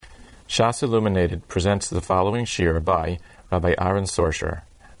Shas Illuminated presents the following shir by Rabbi Aharon Sorscher.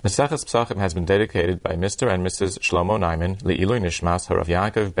 Mesechus Pesachim has been dedicated by Mr. and Mrs. Shlomo Naiman Le'ilui Nishmas Harav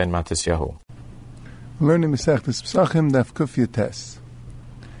Yaakov ben Matisyahu. Learning Mesechus Pesachim Daf Kuf Yates.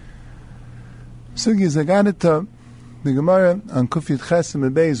 Sugi Zagadita, the Gemara on Kuf Yat Ches and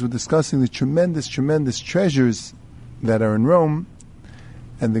Beis, we're discussing the tremendous treasures that are in Rome,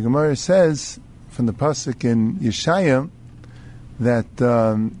 and the Gemara says from the pasuk in Yeshaya that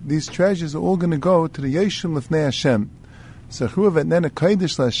these treasures are all going to go to the Yeshim Lefnei Hashem. They're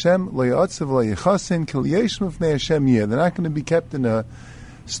not going to be kept in a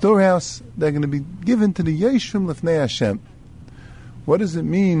storehouse. They're going to be given to the Yeshim Lefnei Hashem. What does it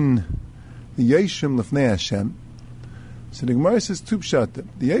mean, the Yeshim Lefnei Hashem? So the Gemara says two pshat.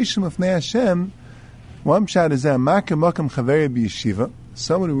 The Yeshim Lefnei Hashem, one pshat is makam chaveri b'yeshiva,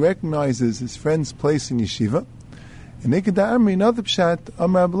 someone who recognizes his friend's place in yeshiva. And Nikada Amri, another pshat,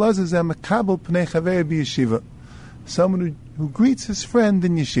 Amar Abelazar is makabel pnei chaveri b'yeshiva, someone who greets his friend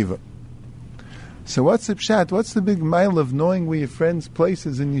in yeshiva. So what's the pshat? What's the big mile of knowing where your friend's place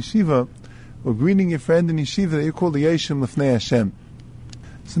is in yeshiva, or greeting your friend in yeshiva that you call the Yeshim Lefnei Hashem?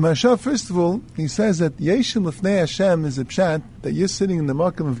 So Maharsha, first of all, he says that Yeshim Lefnei Hashem is a pshat that you're sitting in the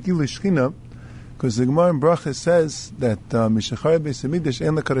makam of Gilui Shechina, because the Gemara in Bracha says that Mishachar Beis Hamikdash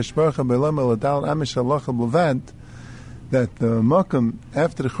ein lekadosh baruch hu b'olam eladal amish halacha b'lvad, that the makam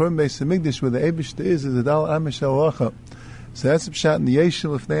after the Churban Beis Hamikdash where the Eibishter is the dal amish halacha. So that's a pshat in the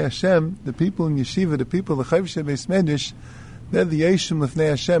Yeshim Lefnei Hashem. The people in yeshiva, the people of the Chavshe Beis Medrash, they're the Yeshim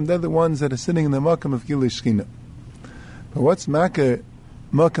Lefnei Hashem. They're the ones that are sitting in the makam of Gilui Shechina. But what's makam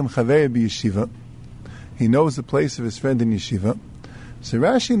chaveri b'yeshiva? He knows the place of his friend in yeshiva. So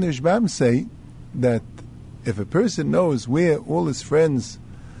Rashi and the Rishbam say that if a person knows where all his friends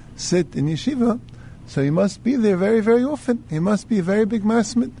sit in yeshiva, so he must be there very, very often. He must be a very big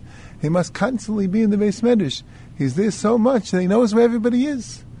masmid. He must constantly be in the Beis Medrash. He's there so much that he knows where everybody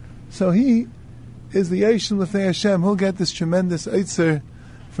is. So he is the Yeshim Lefnei Hashem. He'll get this tremendous Eitzer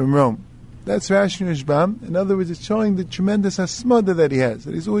from Rome. That's Rashi and Rishbam. In other words, it's showing the tremendous hasmada that he has,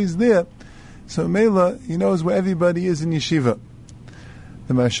 that he's always there. So Mela, he knows where everybody is in yeshiva.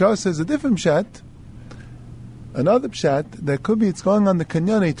 The Maharsha says a different pshat, another pshat, that could be it's going on the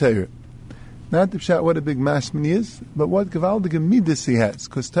Kanyane Torah. Not the pshat what a big masman he is, but what Gavaldige Midas he has,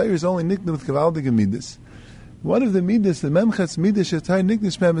 because Torah is only nicknamed with Gavaldige Midas. One of the Midas, the Memchatz Midas Shetay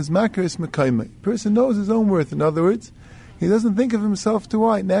Niknish Mem is Makaris Mekaimai. A person knows his own worth. In other words, he doesn't think of himself too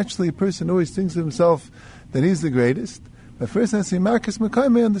high. Naturally, a person always thinks of himself that he's the greatest. But first, has to say Makaris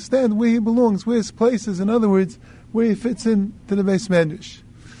Mekaimai, understand where he belongs, where his place is. In other words, where he fits in to the Beis Medrash.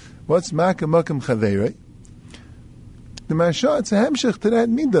 What's Makam Chaveri? The Maharsha, it's a hemshech to that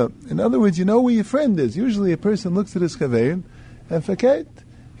midah. In other words, you know where your friend is. Usually a person looks at his chaverim and forget.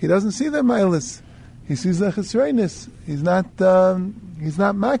 He doesn't see their milas. He sees the chesreinis. He's not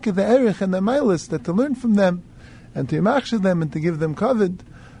makah the erich and the milas that to learn from them and to yimachsha them and to give them kavod.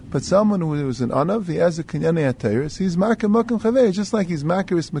 But someone who is an anav, he has a kinyanei atayris, he's makah makam chaver, just like he's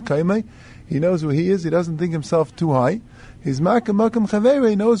makaris mekaimai. He knows where he is. He doesn't think himself too high. He's makam makam chaver.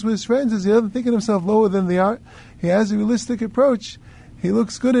 He knows where his friends is. He doesn't think of himself lower than they are. He has a realistic approach. He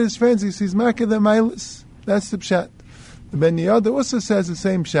looks good at his friends. He sees makah the milas. That's the pshat. The Ben Yehuda also says the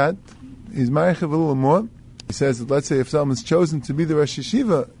same pshat. He's ma'achiv a little more. He says that let's say if someone's chosen to be the Rosh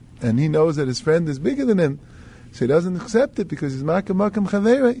Yeshiva and he knows that his friend is bigger than him, so he doesn't accept it because he's makam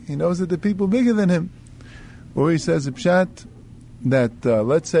chaveri. He knows that the people bigger than him. Or he says a pshat that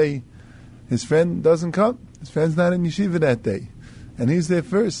let's say his friend doesn't come. His friend's not in yeshiva that day, and he's there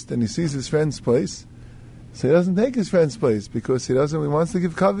first, and he sees his friend's place. So he doesn't take his friend's place because he wants to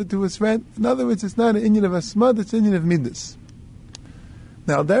give cover to his friend. In other words, it's not an inyan of asmad, it's an inyan of midas.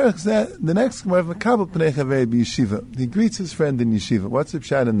 Now, the next Gemara of Makabel Pnei Chaveri b'yeshiva. He greets his friend in yeshiva. What's the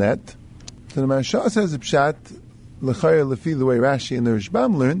pshat in that? So the Maharsha says the pshat, l'chayr lefi, the way Rashi and the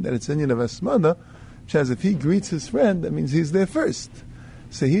Rishbam learned, that it's inyan of asmada, which says if he greets his friend, that means he's there first.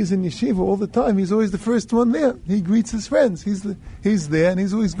 So he's in yeshiva all the time. He's always the first one there. He greets his friends. He's there, and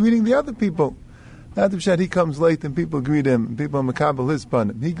he's always greeting the other people. Not the pshat, he comes late and people greet him, and people makabel his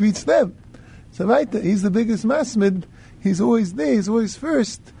panim. He greets them. So right there, he's the biggest masmid. He's always there. He's always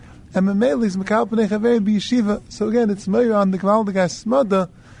first. And Mamela is makabel pnei chaveri b'yeshiva. So again, it's meir on the gvaldig asmada,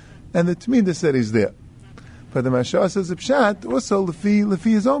 and the tmida said he's there. But the Maharsha says a pshat also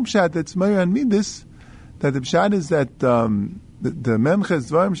lefi his own pshat. That's meir on midas. That the pshat is that the memches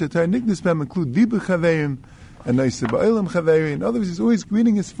dvarim shetay niknis mem include dibu chaverim and noiseh ba'olam chaveri. In other words, he's always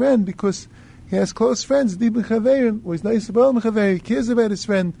greeting his friend because he has close friends, dibu chaverim, or he's noiseh ba'olam chaveri. He cares about his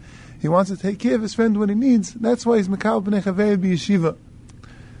friend. He wants to take care of his friend when he needs. That's why he's makabel pnei chaveri b'yeshiva.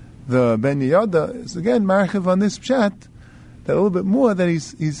 the Ben Yehoyada is again marchiv on this pshat, that a little bit more, that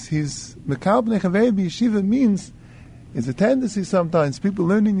he's Mekal B'nei Chavei B'Yeshiva means, is a tendency sometimes, people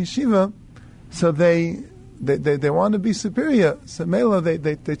learn in yeshiva, so they want to be superior. So Mela,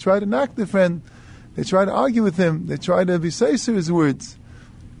 they try to knock their friend, they try to argue with him, they try to be Sorscher his words.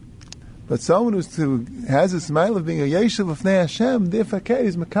 But someone who has a smile of being a Yeshiv of Nei Hashem, therefore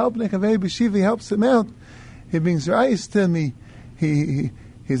he's Mekal B'nei Chavei B'Yeshiva, he helps him out, he brings rice to him,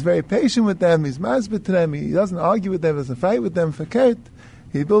 he's very patient with them, he's masbet to them, he doesn't argue with them, doesn't fight with them, fakert,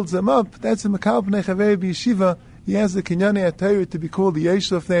 he builds them up. That's a Mekal B'nei Chavei B'Yeshiva. He has the Kinyane HaTorah to be called the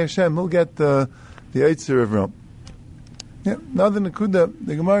Yeshiv of Nei Hashem. He'll get the Yetzer of Rome. Yeah, another Nakuda,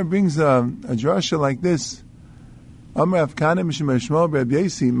 the Gemara brings a drasha like this. Amar Avkana Mishmar Shmuel Rabbi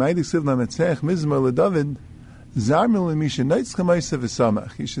Yesi, Maidik Siv Lametzech, Mizmor LeDavid, Zarmil Lemisha, Neitz Chamayse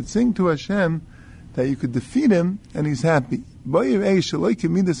V'Samach. You should sing to Hashem that you could defeat him and he's happy. Boyer Eish, Eloi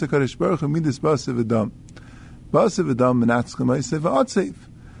Kemidas HaKadosh Baruch Hu, Midas Basa V'Dam. Basa V'Dam, Menatz Chamayse V'Atsev.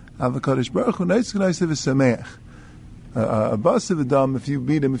 HaKadosh Baruch Hu, Neitz Chamayse V'Sameach. A basa v'dam, if you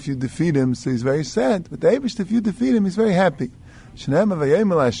beat him, if you defeat him, so he's very sad. But the Eibush, if you defeat him, he's very happy. Shneim avayim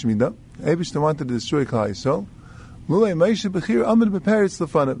al hashmida. Eibush wanted to destroy Klal Yisrael. Lulei Moshe b'chir amid b'peretz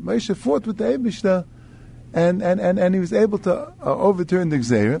lefanav. Moshe fought with the Eibush, and he was able to overturn the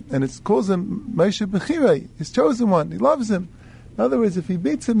Gzeira, and it calls him Moshe b'chirei, his chosen one. He loves him. In other words, if he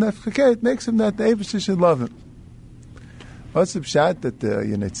beats him, it makes him that the Eibush should love him. What's the pshat that the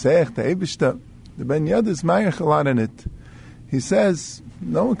Yenetzeich, the Eibush, the Ben Yehoyada is mayach a lot in it. He says,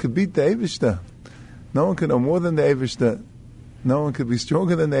 no one could beat the Eivishter. No one could know more than the Eivishter. No one could be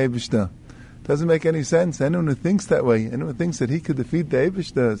stronger than the Eivishter. Doesn't make any sense. Anyone who thinks that way, anyone who thinks that he could defeat the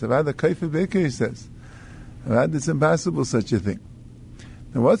Eivishter, is Avad HaKaifa B'Ikr, he says. Avad, it's impossible, such a thing.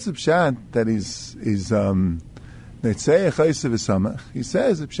 Now what's the pshat that he's Netzei Chayse V'Samach? He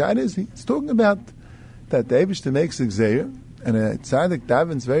says, the pshat is, he's talking about that the Eivishter makes a Gzeir, and a tzaddik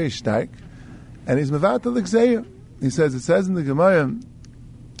davens very stark, and he's mevatel l'gzeir. He says, it says in the Gemara,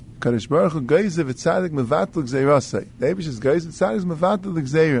 Kadosh Baruch Hu geizev tzaddik mevatel l'gzeirasei. The Eibush is geizev tzaddik is mevatel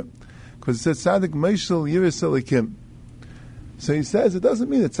l'gzeir, because it says tzaddik meishel yiris elikim. So he says, it doesn't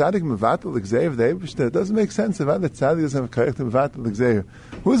mean that tzaddik mevatel l'gzeir. The Eibush, it doesn't make sense if that tzaddik doesn't have a correct mevatel l'gzeir.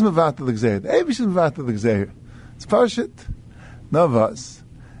 Who's mevatel l'gzeir? The Eibush is mevatel l'gzeir. It's parshit. Navas.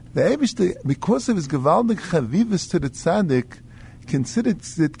 The Eibush, because of his gevaldik chavivus to the tzaddik, considered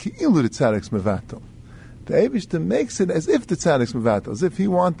it ki'ilu the tzaddik's mevatel. The Eibishter makes it as if the tzaddik's mevatel, as if he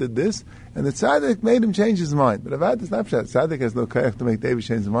wanted this, and the tzaddik made him change his mind. But Avad is not pshat. Tzaddik has no koyach to make the Eibishter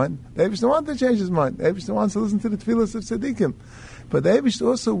change his mind. The Eibishter wants to change his mind. The Eibishter wants to listen to the tefillos of tzaddikim. But the Eibishter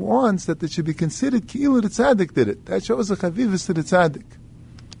also wants that it should be considered ki'ilu the tzaddik did it. That shows a chavivus to the tzaddik.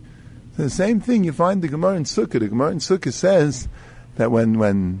 So the same thing you find the Gemara in Sukkah. The Gemara in Sukkah says that when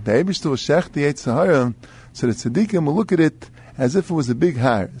the Eibishter will shech the Yetzer Hara, so the tzaddikim will look at it as if it was a big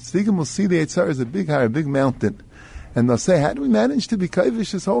har. Tzaddikim will see the Yetzer Hara as a big har, a big mountain. And they'll say, how do we manage to be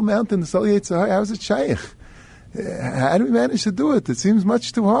kaivish this whole mountain, this whole Yetzer Hara? How is it shaykh? How do we manage to do it? It seems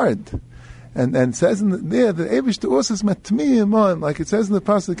much too hard. And it says there, the Eibush also is matmi imon, like it says in the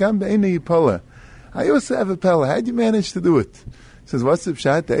Pasuk, Am be'enei yipola. I also have a pella. How do you manage to do it? It says, what's the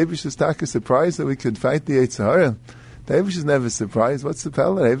pshat? The Eibush is taka surprised that we could fight the Yetzer Hara. The Eibush is never surprised. What's the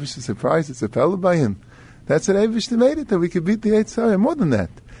pella? The Eibush is surprised. It's a pella by him. That's what Eibush made it, that we could beat the Yetzer Hara. More than that.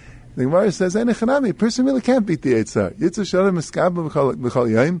 The Gemara says, a person really can't beat the Yetzer Hara. Yetzer Hara miskaba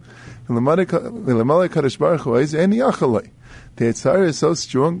b'chol yom, v'lemalei kadosh baruch hu oizer, en yachaloi. The Yetzer Hara is so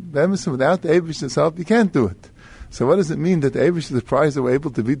strong, without the Eibush's help, you can't do it. So what does it mean that the Eibush is surprised that we're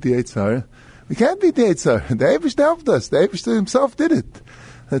able to beat the Yetzer Hara? We can't beat the Yetzer Hara. The Eibush helped us. The Eibush himself did it.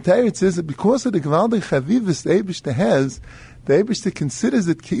 The Torah says that because of the Gvaldik Chavivus the Eibush has, the Eibush considers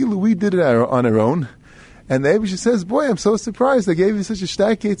that Ki'ilu we did it on our own. And the Eibush says, boy, I'm so surprised. I gave you such a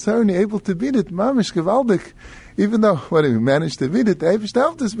stark Yetzer Hara and you're able to beat it. Mamish Gevaldik. Even though, we managed to beat it, the Eibush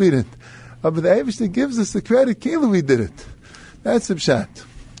helped us beat it. But the Eibush gives us the credit, Ki'ilu we did it. That's the pshat.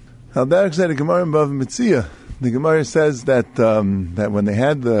 Al Derek said, the Gemara in Bava Metzia, the Gemara says that when they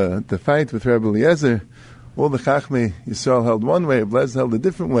had the fight with Rabbi Eliezer, all the Chachmei Yisrael held one way, Rabbi Eliezer held a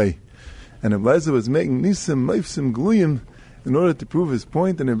different way. And Rabbi Eliezer was making Nisim, Meifsim, Gluyim in order to prove his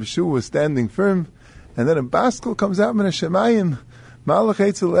point, and Rabbi Shua was standing firm. And then a baskel comes out min hashamayim, Malach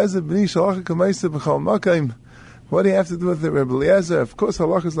Eitzel Eliezer b'ni shalach ha'kameisa b'chol makayim. What do you have to do with the Rabbi Eliezer? Of course,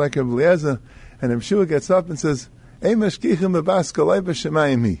 halach is like Rabbi Eliezer. And Rabbi Shua gets up and says, Ei mashkichim b'baskel, ei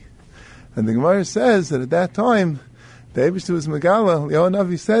b'shamayim hi. And the Gemara says that at that time, the Eibush was Megala,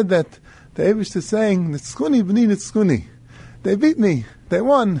 Yonavi said that the Eibush is saying, Nitzkuni b'ni Nitzkuni. They beat me. They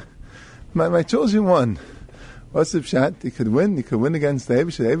won. My children won. What's the pshat? You could win against the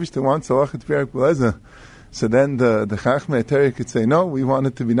Eibush. The Eibush wants a lachet Perak Belezer. So then the Chachmei Torah could say, no, we want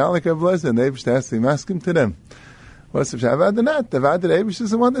it to be not like a Belezer, and the Eibush has to be maskim to them. What's the pshat? Avad not. Avad the Eibush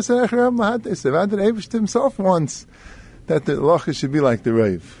doesn't want to say Acharam Lahatis. Avad the Eibush himself wants that the lacha should be like the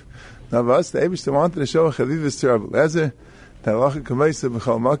Rave. Now, for us, the Eibush wanted to show a Chavivus to Rabbi Lezer, that halacha kavaisa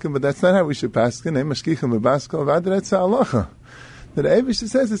b'chol makom, but that's not how we should paskin. Mashkichim b'baskol v'ad that's halacha. The Eibush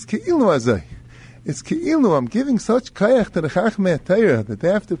says it's keilu azay. It's keilu. I'm giving such kayach to the Chachmei Torah that they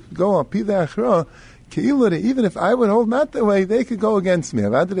have to go on pida achra. Keilu that even if I would hold not that way, they could go against me.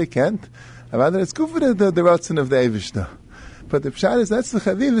 Avad they can't. Avad it's good for the ratzon of the Eibush. But the pshat is that's the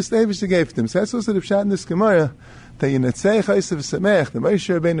chavivus the Eibush gave them. So that's also the pshat in this Gemara. That Yinatzei Chaysev Samech, the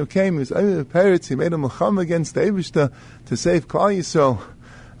Moshe Rabbeinu came, he was over the pirates, he made a Melcham against the Eibush to save Klal Yisrael.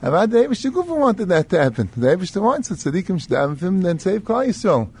 Avad the Eibush Gufa wanted that to happen. The Eibush wants that Tzadikim should have him and save Klal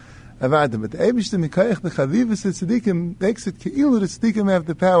Yisrael. Avad, but the Eibush Mikayach the Chavivus the Tzadikim makes it Keilu the Tzadikim have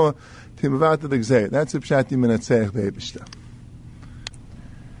the power to move out to the Gzeir. That's a pshat Yinatzei the Eibush.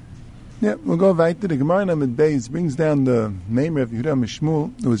 Yeah, we'll go weiter. The Gemara Amid Beis brings down the name of Yehuda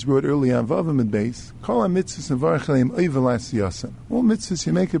Mishmul that was brought early on Vav Amid Beis. Kol ha-mitzvahs and varachaleim oivel asiyasam. All mitzvahs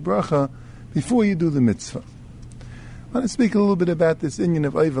you make a bracha before you do the mitzvah. I want to speak a little bit about this inyan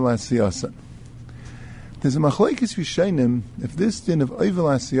of oivel asiyasam. There's a machlokes rishonim if this din of oivel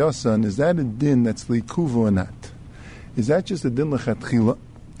asiyasam is that a din that's likuva or not. Is that just a din lechatchila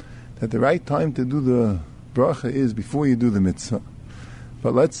that the right time to do the bracha is before you do the mitzvah?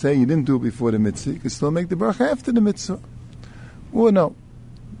 But let's say you didn't do it before the mitzvah, you can still make the bracha after the mitzvah. Or no,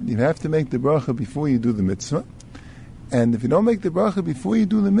 you have to make the bracha before you do the mitzvah. And if you don't make the bracha before you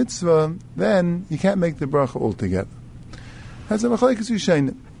do the mitzvah, then you can't make the bracha altogether. That's a machlokes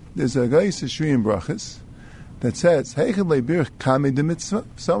rishonim. There's a guy in brachas that says, "Heichel leibirch kame the mitzvah."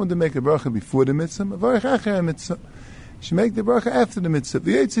 Someone to make a bracha before the mitzvah, avarich acher mitzvah. You should make the bracha after the mitzvah.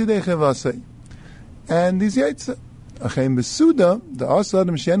 V'yetzi deche vasei. And these yetzi. Achem besuda, the asa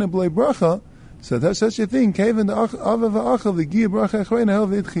adam shena b'lei bracha, so there's such a thing, kaven the ava v'achal v'gia bracha echrein hel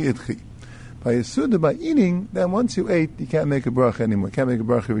v'idchi idchi. By a suda, by eating, then once you ate, you can't make a bracha anymore, you can't make a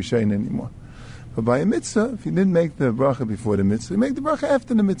bracha rishain anymore. But by a mitzvah, if you didn't make the bracha before the mitzvah, you make the bracha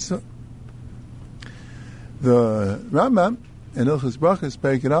after the mitzvah. The Rambam, in Ilchus Brachas,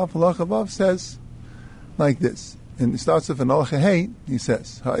 Perikid Alf, Halacha Vav, says like this, and it starts with an Halacha Hey, he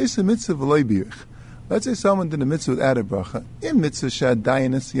says, Ha'isa mitzvah v'loi birich. Let's say someone did a mitzvah without a bracha. In mitzvah shad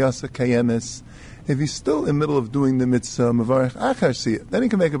dayanis yasa kayemis. If he's still in the middle of doing the mitzvah, mavarich achar siyah, then he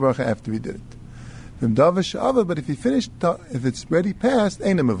can make a bracha after he did it. V'im davash ava, but if he finished, if it's already passed,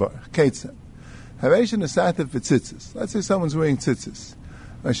 ain't a mavarich. Keitzah. Haveishin asativ v'tzitzis. Let's say someone's wearing tzitzis.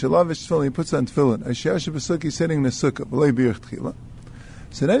 Ashalavish tefillin, he puts on tefillin. Ashyash b'sukkah, sitting in a sukkah. V'lei birich tchila.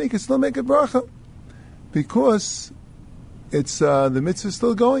 So then he can still make a bracha because it's the mitzvah is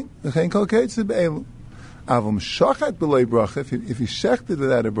still going. V'chein kol keitzah be'elu. Avom shachat b'lei bracha, if he shechted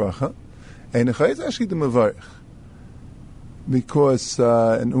without a bracha, ein echayz actually the mavarich. Because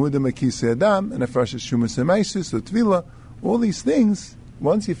in Uda Makisi Adam, and Afresh Shumas Emaisus, or Tvila, all these things,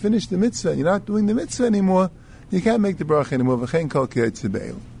 once you finish the mitzvah, you're not doing the mitzvah anymore, you can't make the bracha anymore. V'chein kol keitzah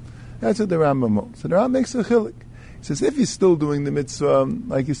be'elu. That's what the Rambam holds. So the Rambam makes a chilik. He says, if you're still doing the mitzvah,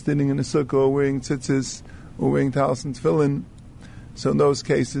 like you're standing in a sukkah, or wearing tzitzis, or wearing talis and tefillin, so in those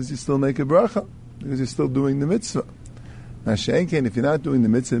cases, you still make a bracha, because you're still doing the mitzvah. Now, Sheinken, if you're not doing the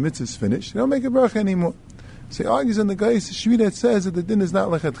mitzvah's finished, you don't make a bracha anymore. So he argues on the guy's shvi that says that the din is not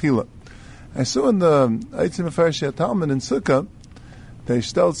lechatchila. I saw in the Eitzim Afarshei Talmud in Sukkah, they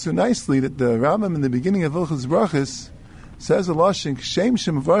stelled so nicely that the Rambam in the beginning of Ilchus Brachas says a lashon, Shem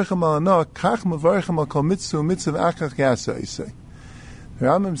shem mavarcham al anah, kach mavarcham al kol mitzvah achach yasa isay. The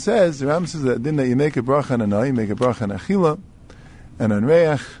Rambam says that din that you make a bracha on anah, you make a bracha on achila, and on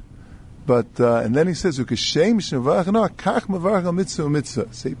reach, but and then he says ukashem shnevarachana kach mavarach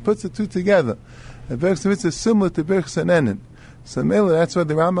mitzvah. So he puts the two together. The berachas mitzvah is similar to berachas anenin. So mainly that's what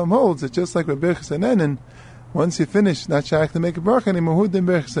the Rambam holds. That just like with berachas anenin, once you finish, not shaykh to make a bracha anymore. Who then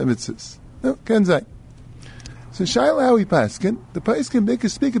berachas mitzvahs? No, kenzai. So Shaila how we paskin. The paskin they can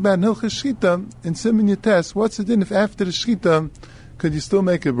speak about hilchas shchita in Siman Yates. What's the din if after the shchita could you still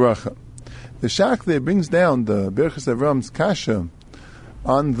make a bracha? The Shach there brings down the berachas Avram's kasha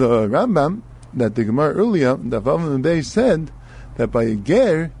on the Rambam, that the Gemara earlier, the Vavam Bey said that by a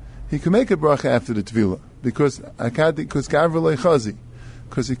ger he could make a bracha after the tefillah because garvulei chazi,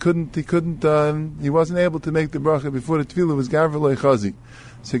 because he wasn't able to make the bracha before the tefillah was garvulei chazi,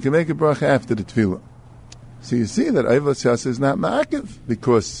 so he can make a bracha after the tefillah. So you see that Ayvas Yasa is not ma'akiv,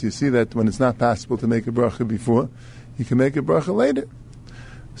 because you see that when it's not possible to make a bracha before, you can make a bracha later.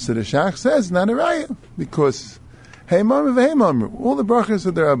 So the Shach says not a raya, because Hey Mamru v'hei Mamru. All the brachas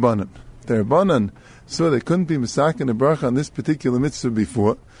are derabanan. Derabanan, so they couldn't be misakin the bracha on this particular mitzvah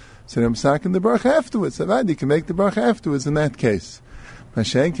before, so they're misakin the bracha afterwards. So you can make the bracha afterwards in that case.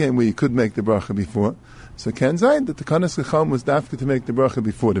 Mashen came where you could make the bracha before. So Ken Zayin, that the Kanas Chacham was dafka to make the bracha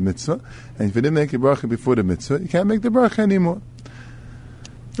before the mitzvah, and if you didn't make the bracha before the mitzvah, you can't make the bracha anymore.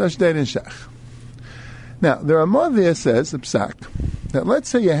 That's Deid and Shach. Now, the Ramah there says, the Psak, that let's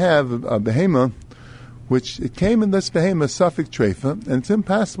say you have a behema, which it came in this behema suffix treifa, and it's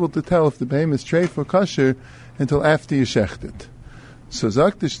impossible to tell if the behema is treifa or kosher until after you shecht it. So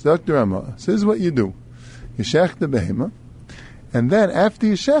Zak the Ramah, so this is what you do. You shecht the behema, and then after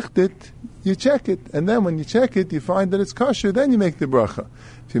you shecht it, you check it, and then when you check it, you find that it's kosher, then you make the bracha.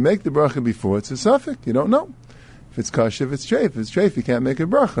 If you make the bracha before, it's a suffix, you don't know. If it's kosher, if it's treif, you can't make a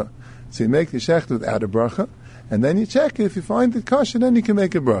bracha. So you make the shecht without a bracha, and then you check it. If you find it kosher, then you can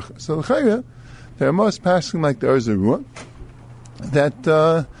make a bracha. So the chayra, there are most passing like the Arzarua, that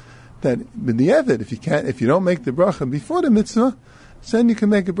b'di'evet, if you don't make the bracha before the mitzvah, then you can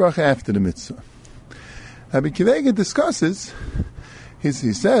make a bracha after the mitzvah. Rabbi Kivega discusses, he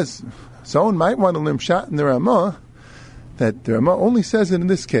says, someone might want to learn pshat in the Ramah, that the Ramah only says it in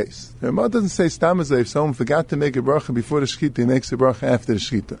this case. The Ramah doesn't say stamazay if someone forgot to make a bracha before the shechita, he makes a bracha after the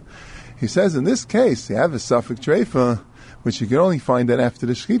shechita. He says in this case, you have a suffix treifa, which you can only find that after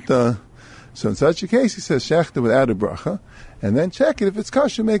the shechita. So in such a case, he says shechta without a bracha, and then check it. If it's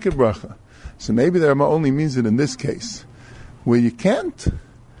kosher, make a bracha. So maybe the Ramah only means it in this case, where you can't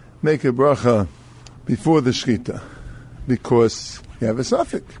make a bracha before the shechita, because you have a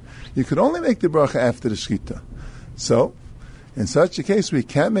suffix. You could only make the bracha after the shechita. So, in such a case, we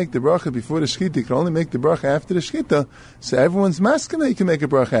can't make the bracha before the shechita. You can only make the bracha after the shechita. So everyone's maskana, you can make a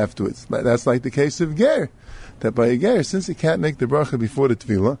bracha afterwards. That's like the case of ger, that by a ger, since he can't make the bracha before the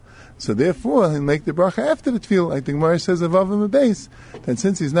tefillah, so therefore he'll make the bracha after the tefillah. Like the Gemara says of Avim Abeis, that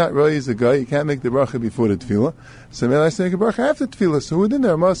since he's not really a guy, he can't make the bracha before the tefillah. So maybe I say make a bracha after the tefillah. So within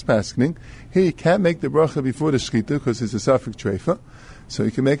there, Amos paskening, here you can't make the bracha before the shechita because it's a suffix treifa. So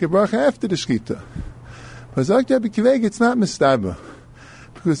you can make a bracha after the shechita. But Zak Rabbi Kiveg, it's not mistaba,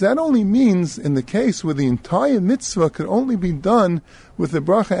 because that only means in the case where the entire mitzvah could only be done with the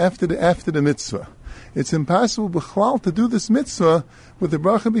bracha after the mitzvah. It's impossible b'chlal to do this mitzvah with the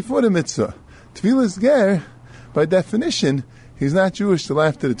bracha before the mitzvah. Tefillah's ger, by definition, he's not Jewish till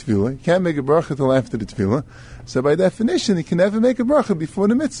after the tefillah. He can't make a bracha till after the tefillah. So by definition, he can never make a bracha before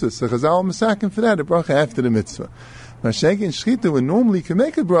the mitzvah. So Chazal masakin for that, a bracha after the mitzvah. Mashenk and shechita, when normally you can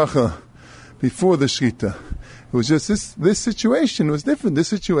make a bracha before the shechita. It was just this situation was different. This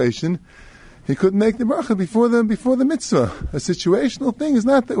situation, he couldn't make the bracha before the mitzvah. A situational thing is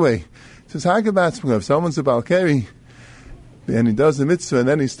not that way. It says Hagabatzma, if someone's a Balkari and he does the mitzvah and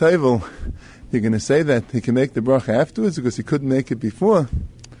then he's taivel, you're going to say that he can make the bracha afterwards because he couldn't make it before.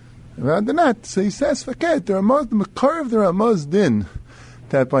 Rather not. So he says, forget, the makar of the Ramah's din,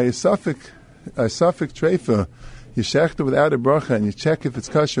 that by a suffix treifa, you shechta without a bracha and you check if it's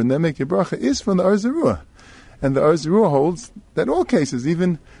kosher and then make your bracha, is from the Arzarua. And the Arzarua holds that all cases,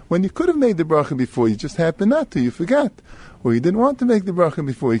 even when you could have made the bracha before, you just happened not to, you forgot. Or you didn't want to make the bracha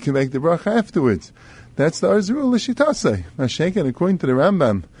before, you can make the bracha afterwards. That's the Arzarua l'shitasei. Mashenken, according to the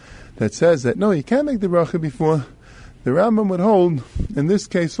Rambam, that says that no, you can't make the bracha before, the Rambam would hold, in this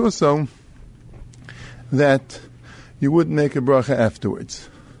case also, that you wouldn't make a bracha afterwards.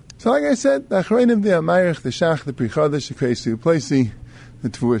 So like I said, the Achreinim, the Amayach, the Shach, the Prichadash, the Kreisi, the Plesi, the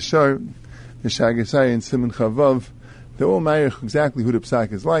Tvuah Shar, the Shagasai, and Simon Chavav, they're all Mayach exactly who the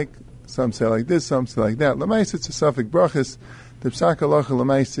Psak is like. Some say like this, some say like that. Lamais, it's a suffix brachas. The Psak halacha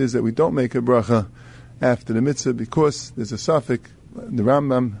Lamais is that we don't make a bracha after the mitzvah because there's a suffix. The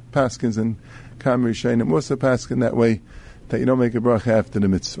Rambam paskins and Kamri Shainim also paskin that way, that you don't make a bracha after the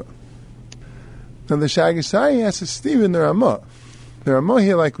mitzvah. Now the Shagasai asks Stephen the Ramah. The Ramah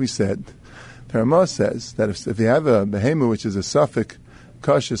here, like we said, the Ramah says that if you have a behema which is a suffix,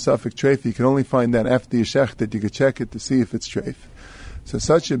 kosher suffix treif, you can only find that after you shecht it, you can check it to see if it's treif. So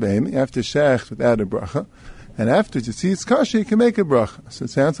such a behema, you have to shecht without a bracha, and after you see it's kosher, you can make a bracha. So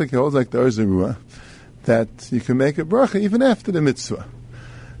it sounds like it holds like the Arzarua, that you can make a bracha even after the mitzvah.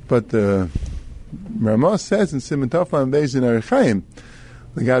 But the Ramah says in Siman Tafan Beis in Arichaim,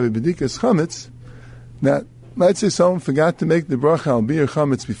 the Gabi B'dikas Chametz, that let's say someone forgot to make the bracha al bir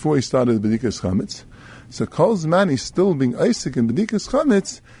chametz before he started the b'dikas chametz. So Kol Zman he's still being Isaac in b'dikas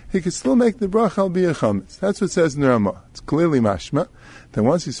chametz, he could still make the bracha al bir chametz. That's what it says in the Ramah. It's clearly mashma that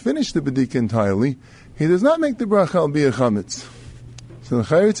once he's finished the b'dika entirely, he does not make the bracha al bir chametz. So the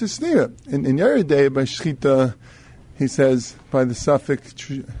Chayritz is near. In Yeridei by Shechita, he says by the suffix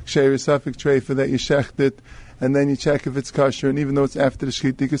ksheir suffix treifa that you shecht it, and then you check if it's kosher, and even though it's after the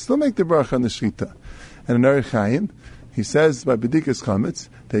shechita, you can still make the bracha on the shechita. And in Orach Chaim, he says by bedikas chametz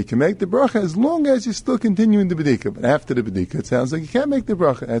that you can make the bracha as long as you're still continuing the bedika. But after the bedika, it sounds like you can't make the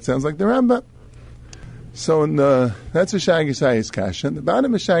bracha. That sounds like the Rambam. So that's a Shagisayis kasha. And the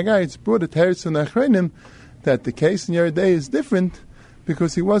bottom of Shagisayis brought a teretz from the Achronim that the case in Yeridei is different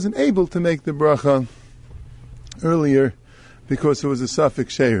because he wasn't able to make the bracha earlier because it was a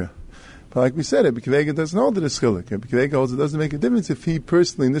suffix sheira. But like we said, Rabbi Kivega doesn't hold it as chilik. Rabbi Kivega holds it doesn't make a difference if he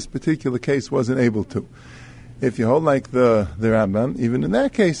personally in this particular case wasn't able to. If you hold like the Rambam, even in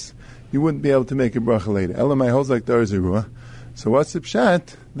that case, you wouldn't be able to make a bracha later. Elamai holds like the Arzirua. So what's the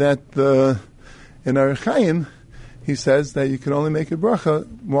pshat that in Orach Chaim, he says that you can only make a bracha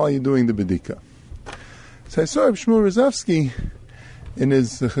while you're doing the bedika. So I saw Reb Shmuel Rozovsky in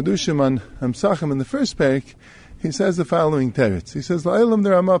his Chedushim on Pesachim in the first parak. He says the following teretz. He says, La'elam the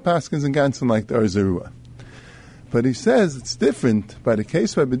Ramah paskins and ganzen like the Arzirua. But he says it's different by the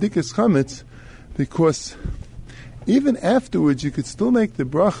case by bedikas chametz because even afterwards you could still make the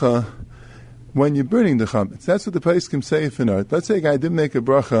bracha when you're burning the chametz. That's what the Pesachim say in art. Let's say a guy didn't make a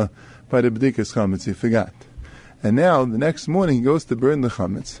bracha by the bedikas chametz, he forgot. And now, the next morning, he goes to burn the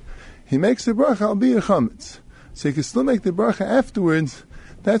chametz. He makes the bracha, al be a chametz. So you can still make the bracha afterwards.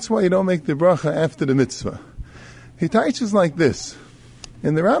 That's why you don't make the bracha after the mitzvah. He teaches like this.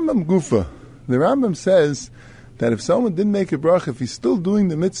 In the Rambam Gufa, the Rambam says that if someone didn't make a bracha, if he's still doing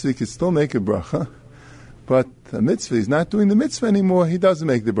the mitzvah, he can still make a bracha. But the mitzvah, he's not doing the mitzvah anymore, he doesn't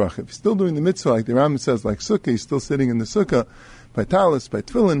make the bracha. If he's still doing the mitzvah, like the Rambam says, like sukkah, he's still sitting in the sukkah, by talis, by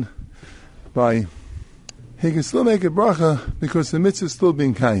tefillin, he can still make a bracha because the mitzvah is still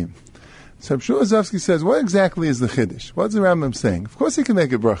being kaim. So Rabbi Shmuel Rozovsky says, what exactly is the chiddush? What's the Rambam saying? Of course he can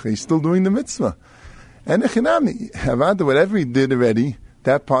make a bracha, he's still doing the mitzvah. And echinami, Havada, whatever he did already,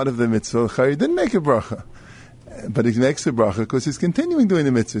 that part of the mitzvah, he didn't make a bracha. But he makes a bracha because he's continuing doing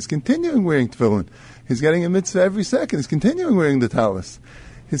the mitzvah. He's continuing wearing tefillin. He's getting a mitzvah every second. He's continuing wearing the talis.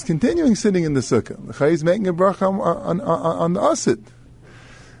 He's continuing sitting in the sukkah. He's making a bracha on the asid.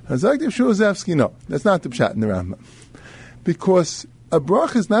 Hazak Shmuel Rozovsky, no, that's not the pshat in the Rambam. Because a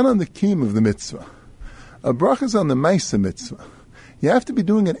bracha is not on the kiyum of the mitzvah. A bracha is on the ma'aseh mitzvah. You have to be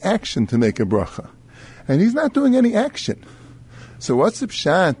doing an action to make a bracha. And he's not doing any action. So what's the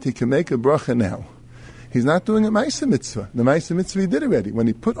pshat? He can make a bracha now. He's not doing a ma'aseh mitzvah. The ma'aseh mitzvah he did already. When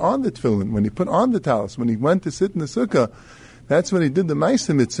he put on the tefillin, when he put on the talis, when he went to sit in the sukkah, that's when he did the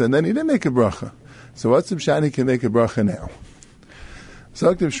ma'aseh mitzvah, and then he didn't make a bracha. So what's the pshat? He can make a bracha now.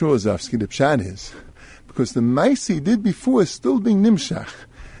 So Dr. Shmuel Rozovsky, the pshat is, because the ma'aseh he did before is still being nimshach.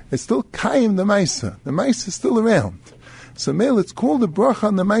 It's still kaim the ma'aseh. The ma'aseh is still around. So male, it's called a bracha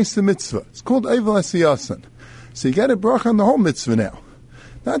on the ma'aseh mitzvah. It's called Eivel Asiyasan. So you get a bracha on the whole mitzvah now.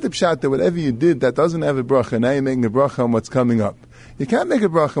 Not the pshat that whatever you did that doesn't have a bracha, now you're making a bracha on what's coming up. You can't make a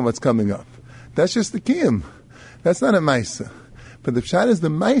bracha on what's coming up. That's just the kiyum. That's not a ma'aseh. But the pshat is the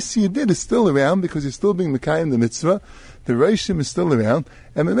ma'aseh you did is still around because you're still being mekayim the mitzvah. The reishim is still around,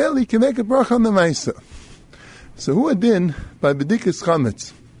 and Mameli you can make a bracha on the ma'aseh. So who adin by bedikas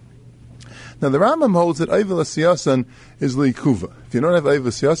chametz? Now the Rambam holds that Eivel Asiyasan is liikuva. If you don't have Eivel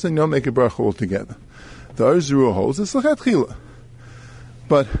Asiyasan, you don't make a bracha altogether. The Arzirua holds it's l'chatchila.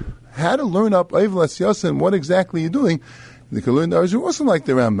 But how to learn up Eivel Asiyasan, what exactly you're doing, you can learn the Arzirua also like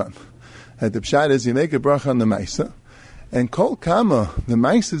the Rambam. And the pshat is you make a bracha on the ma'aseh, and kol kama, the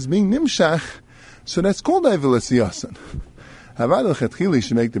ma'aseh is being nimshach, so that's called Eivel Asiyasan. Havad l'chatchila, you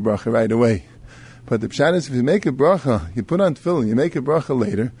should make the bracha right away. But the pshat is if you make a bracha, you put on tefillin, you make a bracha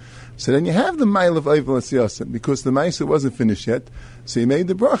later, so then you have the mile of Eivel Asiyasan, because the ma'aseh wasn't finished yet, so you made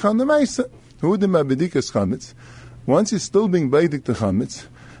the bracha on the ma'aseh. Who did my bedikas chametz? Once you're still being beidik the chametz,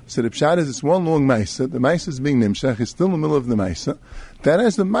 so the pshat is it's one long ma'aseh, the ma'aseh is being nimshach, it's still in the middle of the ma'aseh, that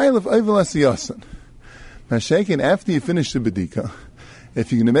has the mile of Eivel Asiyasan. Now shaken, after you finish the bedika,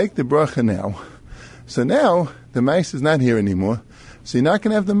 if you're going to make the bracha now, so now the ma'aseh is not here anymore, so you're not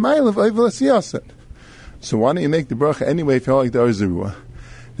going to have the mile of Eivel Asiyasan. So why don't you make the bracha anyway if you're like the Arzirua?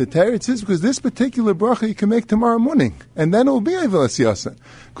 The teretz is because this particular bracha you can make tomorrow morning, and then it will be Eivel Asiyasan.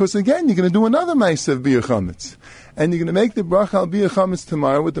 Because again, you're going to do another ma'aseh of Biyur Chametz, and you're going to make the bracha al Biyur Chametz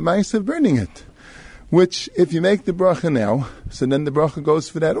tomorrow with the ma'aseh of burning it. Which, if you make the bracha now, so then the bracha goes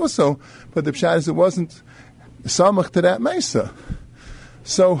for that also, but the pshat is it wasn't samach to that ma'aseh.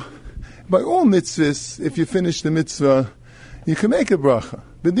 So, by all mitzvahs, if you finish the mitzvah, you can make a bracha.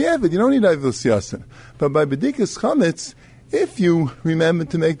 But the Evid, you don't need Eivel Asiyasan. But by bedikas chametz, if you remember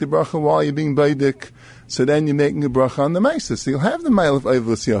to make the bracha while you're being beidik, so then you're making a bracha on the ma'aseh. So you'll have the mile of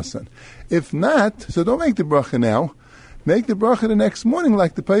Eivel Asiyasan. If not, so don't make the bracha now, make the bracha the next morning,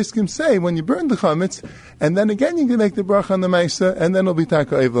 like the Pesachim say, when you burn the chametz, and then again you can make the bracha on the Maisa, and then it'll be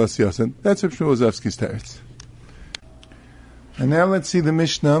taka evlas yosin. That's Rav Shmuel Zevsky's teretz. And now let's see the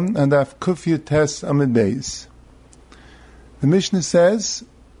Mishnah and Daf Kufya Tes Amid Beis. The Mishnah says,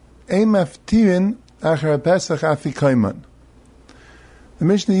 Ein maftirin achar Pesach afikaiman. The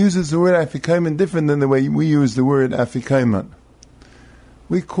Mishnah uses the word afikaiman different than the way we use the word afikaiman.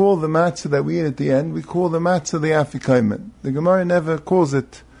 We call the matzah that we eat at the end, we call the matzah the afikaiman. The Gemara never calls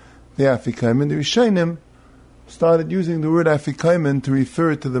it the afikaiman. The Rishonim started using the word afikaiman to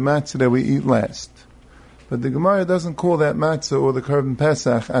refer to the matzah that we eat last. But the Gemara doesn't call that matzah or the Korban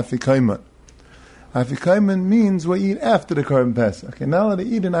Pesach afikaiman. Afikaiman means what you eat after the Korban Pesach. And now they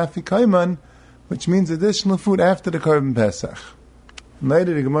eat an afikaiman, which means additional food after the Korban Pesach.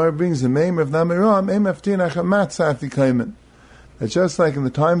 Later the Gemara brings the name of Namiram, Ein maftirin achar matzah afikaiman. That just like in the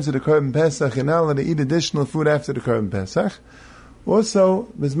times of the Korban Pesach, you're not allowed to eat additional food after the Korban Pesach. Also,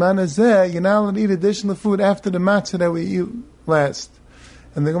 Bizman Hazeh, you're not allowed to eat additional food after the matzah that we eat last.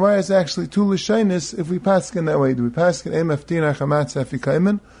 And the Gemara is actually two l'shainis if we paskin that way. Do we paskin Ein maftirin achar matzah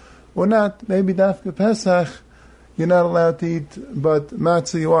afikaiman or not? Maybe dafka Pesach you're not allowed to eat, but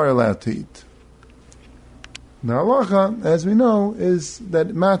matzah you are allowed to eat. The halacha, as we know, is that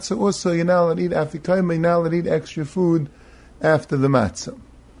matzah also you're not allowed to eat afikaiman, you're not allowed to eat extra food after the matzah.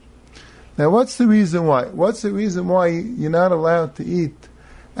 Now what's the reason why? What's the reason why you're not allowed to eat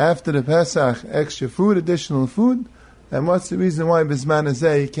after the Pesach extra food, additional food? And what's the reason why Bizman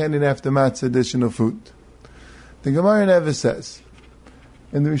Hazeh you can't eat after matzah additional food? The Gemara never says.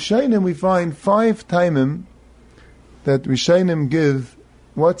 In the Rishonim we find 5 taimim that Rishonim give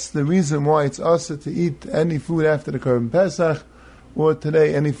what's the reason why it's also to eat any food after the Korban Pesach, or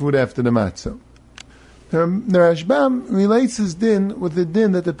today any food after the matzah. The Rashbam relates his din with the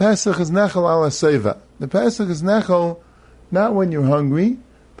din that the Pesach is nechal ala seva. The Pesach is nechal not when you're hungry,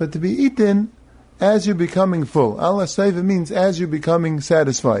 but to be eaten as you're becoming full. Ala seva means as you're becoming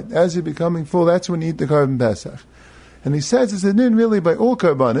satisfied. As you're becoming full, that's when you eat the Korban Pesach. And he says it's a din really by all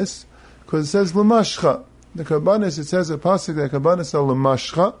karbanis, because it says l'mashcha. The karbanis, it says a pasuk that karbanis are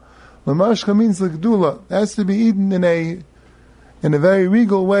l'mashcha. L'mashcha means l'gdula. It has to be eaten in a very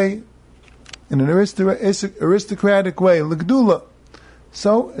regal way, in an aristocratic way, l'gdula.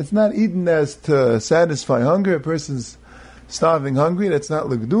 So it's not eaten as to satisfy hunger. A person's starving hungry, that's not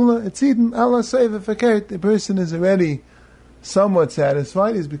l'gdula. It's eaten ala seva fakert. The person is already somewhat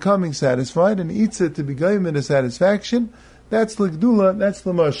satisfied, is becoming satisfied, and eats it to be given into satisfaction. That's l'gdula, that's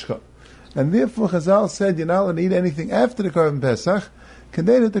l'mashcha. And therefore Chazal said you're not allowed to eat anything after the Korban Pesach,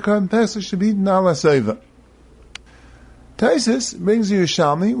 kadei that the Korban Pesach should be eaten ala seva. Taisus brings you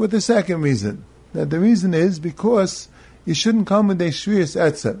Yerushalmi with the second reason. That the reason is because you shouldn't come with a shvius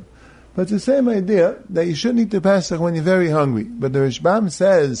etzem. But it's the same idea that you shouldn't eat the Pesach when you're very hungry. But the Rashbam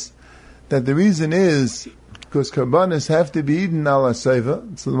says that the reason is because karbanis have to be eaten ala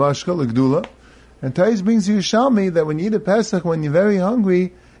seva, it's l'mashka, l'gdula. And Tais brings you Yerushalmi that when you eat a Pesach when you're very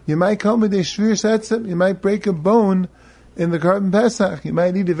hungry, you might come with a shvius etzem, you might break a bone in the Korban Pesach. You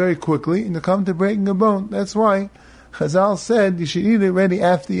might eat it very quickly and you come to breaking a bone. That's why Chazal said you should eat it ready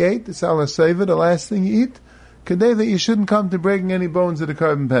after you ate. It's ala seva, the last thing you eat. Kadei that you shouldn't come to breaking any bones of the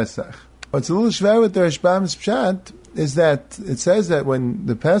Korban Pesach. What's a little shver with the Rashbam's pshat is that it says that when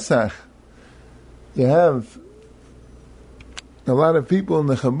the Pesach, you have a lot of people in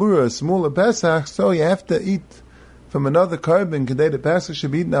the Chabura, a smaller Pesach, so you have to eat from another carbon. Kadei the Pesach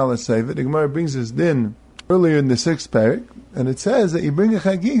should be eaten ala seva. The Gemara brings this din earlier in the 6th parak, and it says that you bring a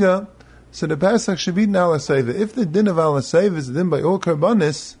chagiga, so the Pesach should be eaten ala seva. If the din of ala seva is the din by all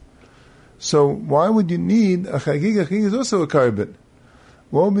karbanis, so why would you need a chagiga? Chagiga is also a carbon.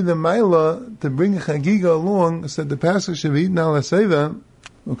 What would be the maila to bring a chagiga along so the Pesach should be eaten ala seva?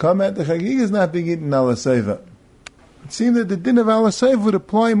 We'll come at the chagiga is not being eaten ala seva. It seems that the din of ala seva would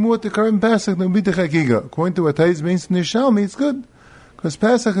apply more to Korban Pesach than would be the chagiga. According to what Tais means in Yerushalmi, it's good. Because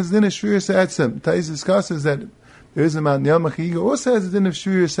Pesach is din of shvius etzem. Tais discusses that there is a man yom chagiga also has a din of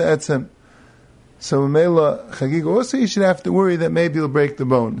shvius etzem. So Mela Chagiga also you should have to worry that maybe you'll break the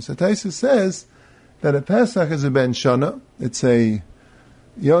bone. So Taisa says that a Pesach is a ben shana, it's a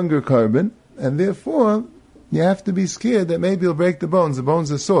younger carbon, and therefore you have to be scared that maybe you'll break the bones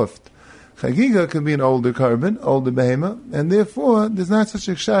are soft. Chagiga can be an older carbon, older behema, and therefore there's not such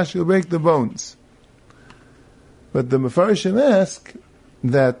a chash you'll break the bones. But the Mefarshim ask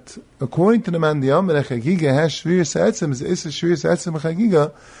that according to the Mandiyam that Chagiga has shvius etzem, is a shvius etzem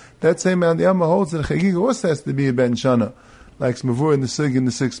Chagiga. That same Mandiyama holds that Chagiga also has to be a ben shana, like Smavur in the Sig in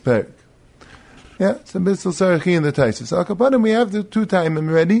the 6th parak. Yeah, it's a bit still Sarachi in the Taisus. So Akapanim, we have the 2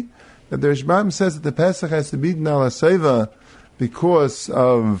 taimim ready. that the Rashbam says that the Pesach has to be eaten al haseva because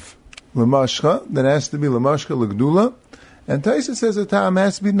of lamashcha, that has to be lamashcha l'gdula, and Taisa says the tam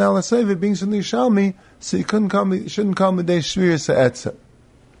has to be eaten al haseva, being something Yishalmi, so you shouldn't call the day shvir sa'etzah.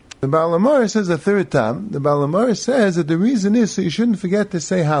 The Baal Amar says a third tam. The Baal Amar says that the reason is so you shouldn't forget to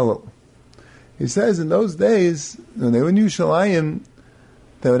say Hallel. He says in those days, when they were in Yerushalayim,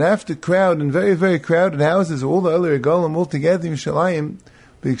 they would have to crowd in very, very crowded houses, all the other Regalim all together in Yerushalayim,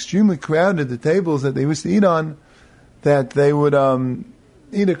 be extremely crowded, the tables that they used to eat on, that they would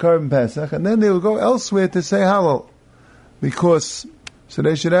eat a Korban Pesach, and then they would go elsewhere to say Hallel. Because, so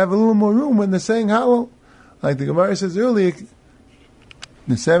they should have a little more room when they're saying Hallel. Like the Gemara says earlier,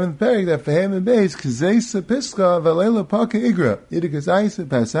 the seventh parak, that for him and base, K'zeisa Pischa Valela Paka Igra, Ida K'zeisa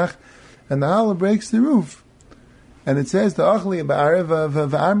Pesach, and the Hallel breaks the roof. And it says the Achli Ba'arev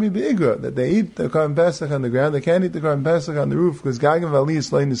V'Armi Be'igra, that they eat the Korban Pesach on the ground. They can't eat the Korban Pesach on the roof because Gagam V'Ali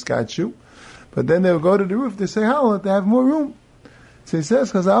Yislein Niskatshu. But then they will go to the roof to say Hallel to have more room. So he says,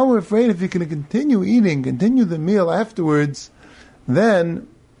 because I'm afraid if you're going to continue eating, continue the meal afterwards, then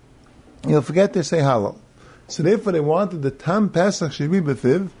you'll forget to say Hallel. So therefore they wanted the Tam Pesach should be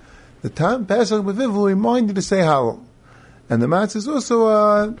B'Fiv. The Tam Pesach B'Fiv will remind you to say Hallel. And the matzah is also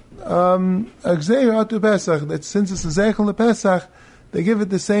a Gzeir Atu Pesach, that since it's a Zeichel Pesach, they give it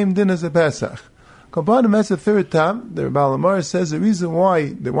the same din as a Pesach. Kapanim, that's the third Tam. The Baal Amar says the reason why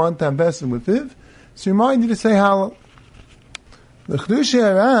they want Tam Pesach B'Fiv is to remind you to say Hallel. The Chedush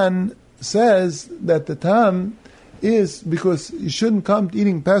Aharon says that the Tam is because you shouldn't come to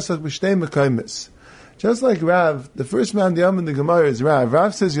eating Pesach B'Shtei Mekaymis. Just like Rav, the first man the in the Gemara is Rav.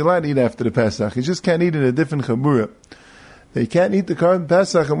 Rav says you're allowed to eat after the Pesach. You just can't eat in a different Chabura. You can't eat the Korban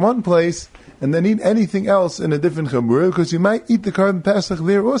Pesach in one place and then eat anything else in a different Chabura, because you might eat the Korban Pesach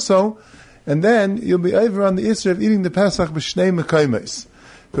there also, and then you'll be over on the issue of eating the Pesach b'shnei mekaymes.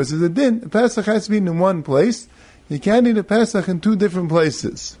 Because as a din, the Pesach has to be eaten in one place. You can't eat a Pesach in two different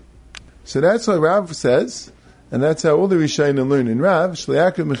places. So that's what Rav says, and that's how all the Rishonim learn in Rav,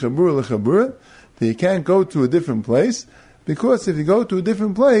 shli'akim mechabura lechabura, that you can't go to a different place, because if you go to a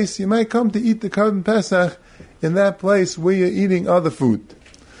different place, you might come to eat the Korban Pesach in that place where you're eating other food.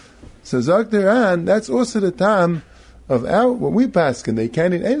 So Zogdaran, that's also the time of what we paskin. They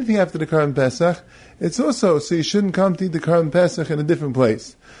can't eat anything after the Korban Pesach. It's also so you shouldn't come to eat the Korban Pesach in a different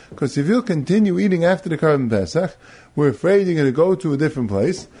place. Because if you'll continue eating after the Korban Pesach, we're afraid you're going to go to a different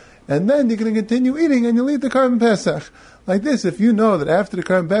place, and then you're going to continue eating and you'll eat the Korban Pesach. Like this, if you know that after the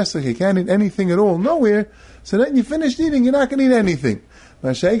Korban Pesach you can't eat anything at all, nowhere, so then you finished eating, you're not going to eat anything.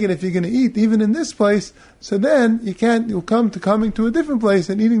 Mashaken, if you're going to eat even in this place, so then you'll come to coming to a different place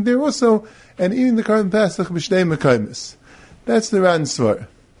and eating there also, and eating the Korban Pesach b'shnei mekaymes. That's the Ran Svar.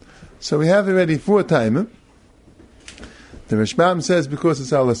 So we have already 4 times. The Rashbam says because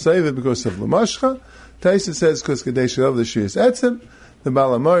it's al haseva, because of lamashcha. Taisa says because kadesh of the shiyas etzem. The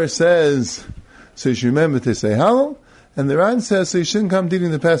Baal Amar says so you should remember to say Hallel, and the Ran says so you shouldn't come to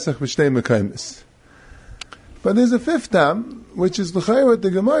eating the Pesach b'shnei mekaymes. But there's a 5th tam, which is l'chayr what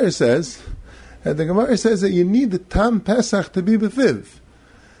the Gemara says. And the Gemara says that you need the Tam Pesach to be B'Fiv.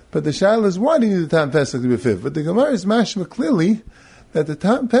 But the Shal is why do you need the Tam Pesach to be B'Fiv? But the Gemara is mashma clearly that the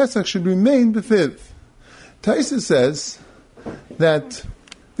Tam Pesach should remain B'Fiv. Taisa says that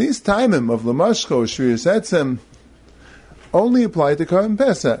these timim of Lamashcha or Shrius Etzem only apply to Korban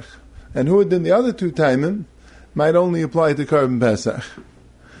Pesach. And who then the other 2 timim might only apply to Korban Pesach.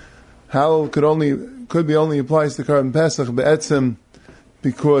 Hallel could be only applies to Korban Pesach be'etzem,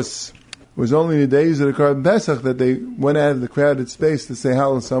 because it was only the days of the Korban Pesach that they went out of the crowded space to say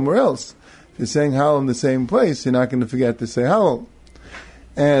Hallel somewhere else. If you're saying Hallel in the same place, you're not going to forget to say Hallel.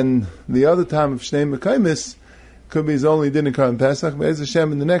 And the other time of Shnei Mekaymis could be his only din of Korban Pesach, but as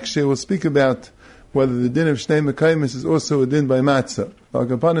Hashem in the next year we'll speak about whether the din of Shnei Mekaymis is also a din by matzah.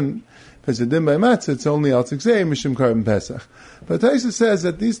 If it's a din by matzah, it's only al tzikzei mishum Korban Pesach. But Taisa says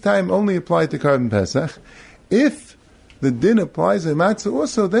that these time only apply to Korban Pesach. If the din applies to matzah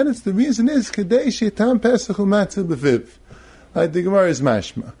also, then it's the reason is kadesh tam Pesach u'matzah b'fiv. Like the Gemara is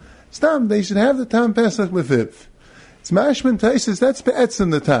mashma. Stam, they should have the tam Pesach b'fiv. It's mashma and Taisa, that's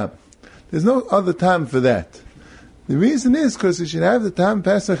be'etzim the tam. There's no other tam for that. The reason is because you should have the tam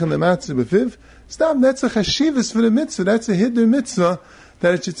Pesach and the matzah b'fiv. Stam, that's a chashivas for the mitzvah. That's a hiddur mitzvah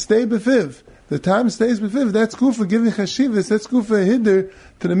that it should stay b'fiv. The time stays b'fiv. That's good for giving chashivas. That's good for a hiddur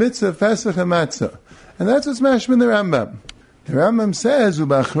to the mitzvah of Pesach and matzah. And that's what's mashma in the Rambam. The Rambam says,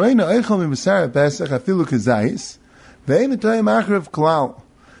 "U'ba'achreina eichel mibasar Pesach afilu kazayis ve'ein etoyim achrav klal."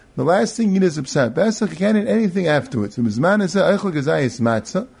 The last thing you eat is b'sar Pesach. You can't eat anything afterwards. U'bizman esa eichel kazayis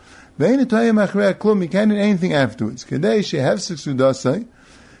matzah ve'ein etoyim achrav klum. You can't eat anything afterwards. Kadei shehefsek sudasai.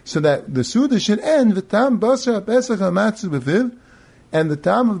 so that the Suda should end, V'tam basar Pesach ha'matzah b'fiv, and the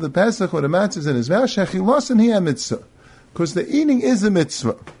time of the Pesach or the matzah is in his mouth, shechilosan hi mitzvah, because the eating is a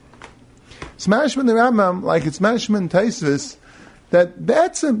mitzvah. It's mashman the Rambam, like it's mashman Taisvis, that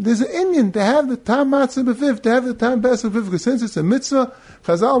there's an Indian to have the tam matzah b'fiv, to have the tam Pesach b'fiv, because since it's a mitzvah,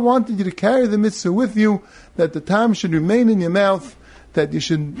 Chazal wanted you to carry the mitzvah with you, that the tam should remain in your mouth, that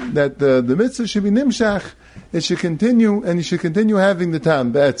the mitzvah should be nimshach, it should continue, and you should continue having the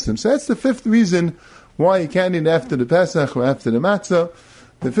tam be'etzim. So that's the fifth reason why you can't eat after the Pesach or after the matzah.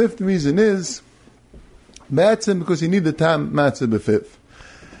 The fifth reason is be'etzim, because you need the tam matzah b'fiv.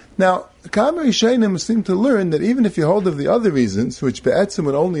 Now, Kamei Shainim seem to learn that even if you hold of the other reasons, which be'etzim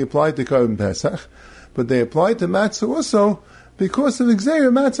would only apply to Korban Pesach, but they apply to matzah also, because of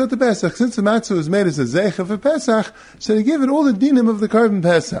Xer matzah to Pesach. Since the matzah was made as a zecha for Pesach, so they give it all the dinim of the Korban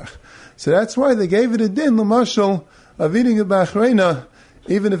Pesach. So that's why they gave it a din, l'mashal, of eating a b'achreina,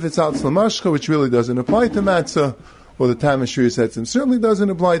 even if it's out l'mashka, which really doesn't apply to matzah, or the time of Shiriyas Etzim certainly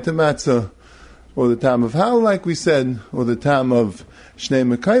doesn't apply to matzah, or the time of Hal, like we said, or the time of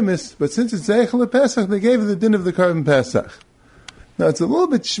Shnei Mekaimis, but since it's zecha Pesach, they gave it the din of the Korban Pesach. Now it's a little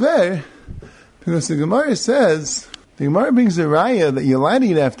bit shver, because the Gemara says, the Gemara brings a raya that you're allowed to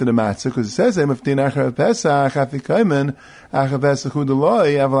eat after the matzah, because it says, "Maftin achar Pesach, afikomen, achar Pesach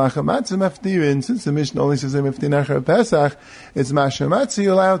udaloi, aval achar matzah maftirin." Since the Mishnah only says, "Maftin achar Pesach," it's masher matzah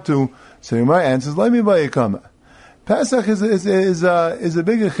you're allowed to. So the Gemara answers, "Let me bayikama." Pesach is a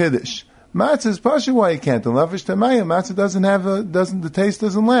bigger chiddush. Matzah is partially why you can't. The lavish tamayim, matzah the taste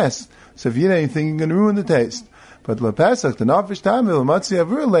doesn't last. So if you eat anything, you're going to ruin the taste. But the Pesach, the nafish tamil, matzah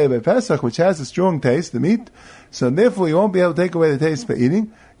avur by Pesach, which has a strong taste, the meat, so therefore you won't be able to take away the taste by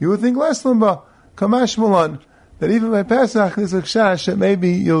eating. You would think less lamba, kamash malan, that even by Pesach there's a chash that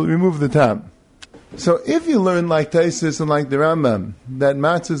maybe you'll remove the tam. So if you learn like Taisis and like the Rambam, that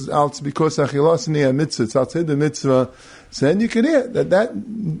matzah is out because achilosani a mitzvah, it's outside the mitzvah, so then you can hear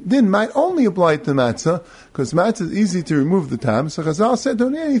that din might only apply to matzah, because matzah is easy to remove the tam. So Chazal said,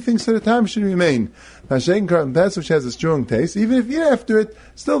 don't eat anything, so the tam should remain. Now, shaken Korban Pesach, which has a strong taste, even if you eat after it,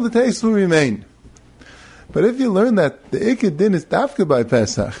 still the taste will remain. But if you learn that the iked din is dafka by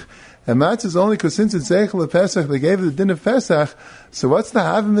Pesach, and matzah is only because since it's zeichel Pesach, they gave it the din of Pesach, so what's the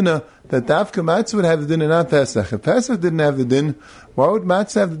havamina that dafka matzah would have the din and not Pesach? If Pesach didn't have the din, why would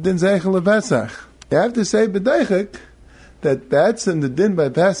matzah have the din zeichel Pesach? You have to say b'deichik, that the din by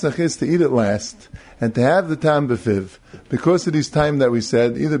Pesach is to eat it last, and to have the tam b'fiv, because of this time that we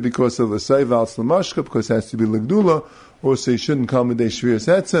said, either because of the seival l'mashka, because it has to be l'gdula, or so you shouldn't come with a shvirus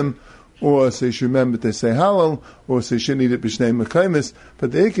etzim, or so you should remember to say halal, or so you shouldn't eat it b'shnei mekaimis,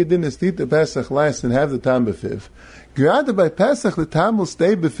 but the iked din is to eat the Pesach last and have the tam b'fiv. Granted by Pesach, the tam will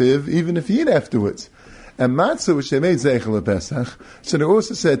stay b'fiv, even if you eat afterwards. And matzah, which they made zeichel Pesach, so they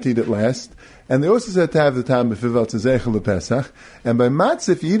also said to eat it last, and they also said to have the tam b'fiv to zeichel Pesach, and by matzah,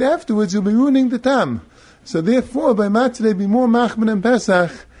 if you eat afterwards, you'll be ruining the tam. So therefore, by matzah, they'd be more machman than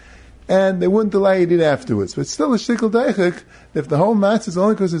Pesach, and they wouldn't allow you to eat afterwards. But still a shtikl deichik, if the whole matzah is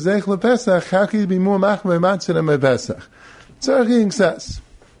only because of zeichel Pesach, how can you be more machman by matzah than by Pesach? Tzarech says.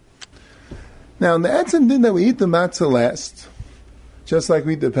 Now, in the etzim din that we eat the matzah last, just like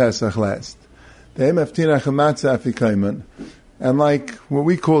we eat the Pesach last, the emaftinach matzah afikaiman, and like what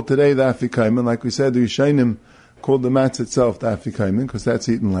we call today the afikaiman, like we said, the Yishainim called the matzah itself the afikaiman, because that's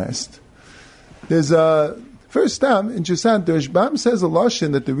eaten last. There's a first time in Chesant, the Rishbam says a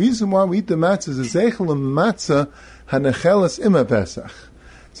lashon that the reason why we eat the matzah is a zeichel matzah hanechelas ima Pesach.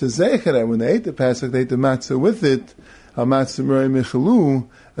 It's a zeichel that when they ate the Pesach, they ate the matzah with it, a matzah merei michalu,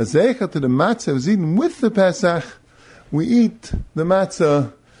 a zeichel to the matzah was eaten with the Pesach, we eat the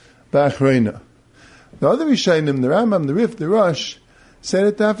matzah b'achreina. The other Rishayim, the Rambam, the Rif, the Rosh, said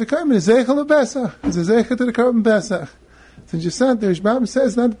that the Afikaiman is Zeichel Pesach. It's a Zeichel to the Korban Pesach. So in Jesant, the Rishbam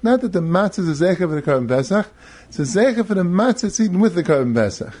says not that the matzah is a Zeichel for the Korban Pesach, it's a Zeichel for the matzah that's eaten with the Korban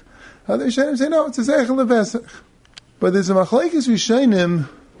Pesach. Other Rishayim say no, it's a Zeichel Pesach. But there's a Machlekes Rishayim,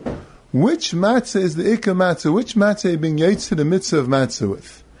 which matzah is the Ikka matzah, which matzah you're being yaitz to the mitzvah of matzah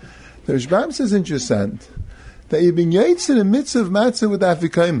with. The Rishbam says in Jesant, that you're being yaitz to the mitzvah of matzah with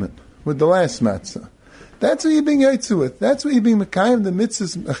Afikaiman, with the last matzah. That's what you're being yaitzu with. That's what you're being mekayim. The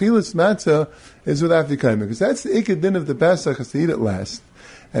mitzvah's achilas matzah is with afikayim, because that's the ikad din of the Pesach, is to eat it last.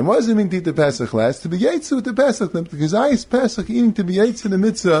 And what does it mean to eat the Pesach last? To be yaitzu with the Pesach, because ayis Pesach, eating to be yaitzu the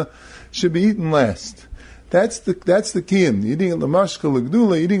mitzvah should be eaten last. That's the kiyum. Eating at l'mashka,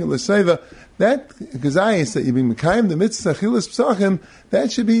 l'gdula, eating at l'seiva. That gazayis that you're being mekayim, the mitzvah achilas psachim,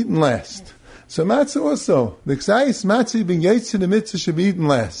 that should be eaten last. So matzah also, the gazayis matzah you're being yaitzu the mitzvah should be eaten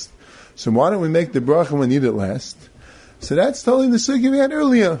last. So why don't we make the bracha when we eat it last? So that's totally the sugya we had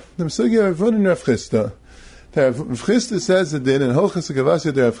earlier. The sugya of Rav Rav Chisda. Rav Chisda says it in Hilchos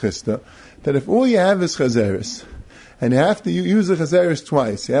Gavasya de Rav Chisda that if all you have is chazeres, and you have to use the chazeres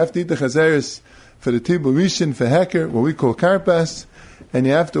twice, you have to eat the chazeres for the tibul rishon for heker, what we call karpas, and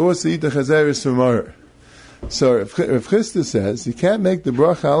you have to also eat the chazeres for maror. So Rav Chisda says you can't make the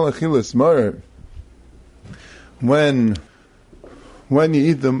bracha al achilas maror when you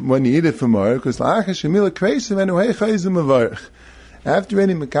eat it for maror, because la'achas shemila kreisim and uhecha izim avarich. After you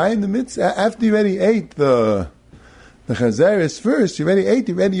already mekayim the mitzvah, after you already ate the chazeres first, you already ate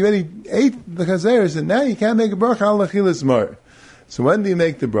the chazeres, and now you can't make a bracha al achilas maror. So when do you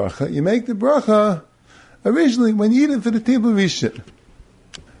make the bracha? You make the bracha originally when you eat it for the tibul rishon.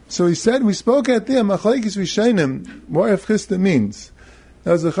 So he said, we spoke at there, machlekes rishonim, what Rav Chisda means.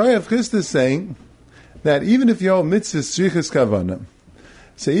 Now Zechariah Rav Chisda is saying that even if you hold mitzvah strichas kavana,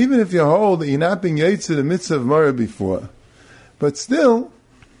 so even if you hold that you're not being yetzer the mitzvah of maror before, but still,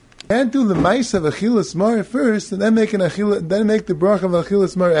 you can't do the ma'isa of achilas maror first, and then make the bracha of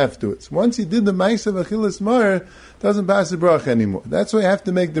achilas maror afterwards. Once you did the ma'isa of achilas maror, it doesn't pass the bracha anymore. That's why you have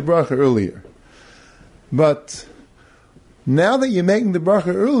to make the bracha earlier. But now that you're making the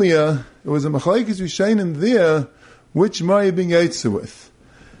bracha earlier, it was a machlekes rishonim there, which maror you're being yetzer with.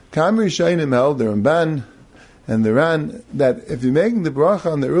 Kamer rishonim held, the Ramban and the Ran, that if you're making the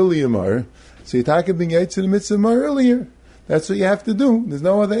bracha on the earlier maror, so you're talking being yetzer the mitzvah maror earlier. That's what you have to do. There's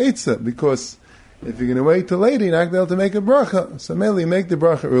no other eitzah, because if you're going to wait till later, you're not going to be able to make a bracha. So mainly you make the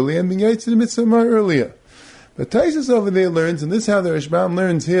bracha earlier and being yetzer the mitzvah maror earlier. But Taisus over there learns, and this is how the Rashbam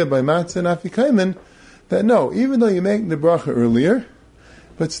learns here by Matzah and Afikaiman, that no, even though you're making the bracha earlier,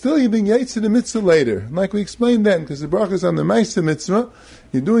 but still you're being yetzer the mitzvah later. Like we explained then, because the bracha is on the Ma'aseh mitzvah,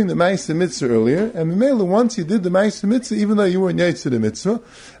 you're doing the Ma'aseh mitzvah earlier, and Mimela, once you did the Ma'aseh mitzvah, even though you weren't yetzer the mitzvah,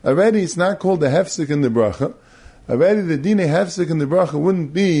 already it's not called the hefsek in the bracha. Already the dine hefsek in the bracha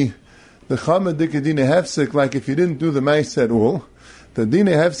wouldn't be the chama dika dine hefsek, like if you didn't do the Ma'aseh at all. The dine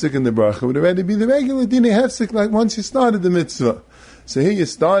hefsek in the bracha would already be the regular dine hefsek, like once you started the mitzvah. So here you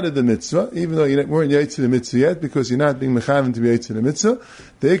started the mitzvah, even though you weren't yetzer the mitzvah yet, because you're not being mechaven to be yetzer the mitzvah.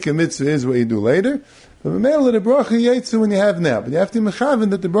 The ikar mitzvah is what you do later. But the bracha yetzer when you have now. But you have to be mechaven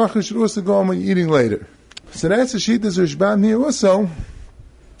that the bracha should also go on when you're eating later. So that's the shittas Rashbam here also,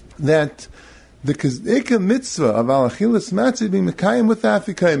 that the ikar mitzvah of al achilas matzah being mekayim with the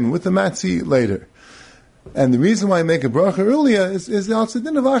afikayim, with the matzah later. And the reason why I make a bracha earlier is the al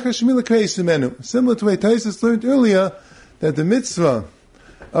tzedin of achar shemila kreisim menu. Similar to what Taisus learned earlier, that the mitzvah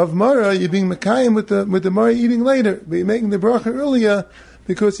of maror, you're being mekayim with the maror eating later, but you're making the bracha earlier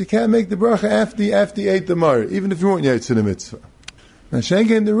because you can't make the bracha after you ate the maror, even if you weren't yetzer the mitzvah. Now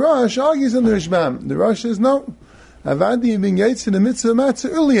Shenken the Rosh argues on the Rashbam. The Rosh says no, avadi you're being yetzer the mitzvah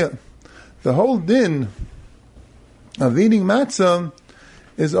matzah earlier. The whole din of eating matzah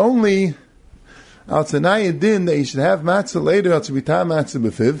is only al tanai din that you should have matzah later, al tzibita matzah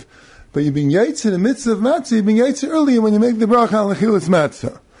b'fiv. But you're being yetzer the mitzvah of matzah, you're being yetzer earlier when you make the bracha al achilas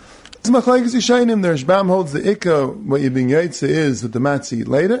matzah. It's machlekes yishayim. The Rashbam holds the ikka, what you're being yetzer is with the matzah eat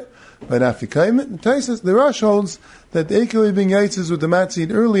later, by Afikaimet. The Rosh holds that the ikka you're being yetzer is with the matzah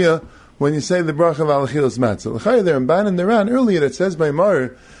eat earlier when you say the bracha of al achilas matzah. L'chayr there in Ban and the Ran earlier that says by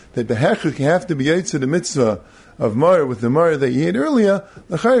maror that the hechuk you have to be yetzer the mitzvah of maror with the maror that you ate earlier.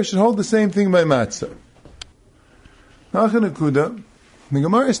 L'chayr should hold the same thing by matzah. Nachanakuda. The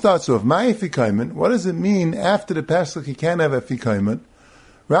Gemara starts off, "My afikaimen." What does it mean after the Pesach you can't have afikaimen?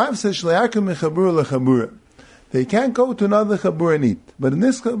 Rav says, "Shleakim mechabura lechabura." They can't go to another chabur and eat, but in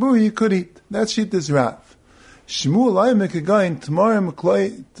this chabur you could eat. That's shittas Rav. Shmuel aymek again tomorrow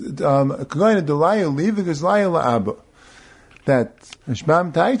kagayin delayu levigas layu la'aba. That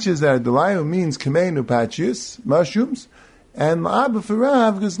Shmam teaches that delayu means kamenu patches, mushrooms, and la'aba for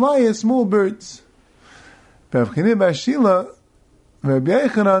Rav gazlaya small birds. Bavchini bashila. Rabbi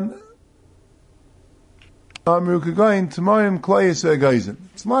Aharon Amru Kagayin Tamarim Klayis Agazim.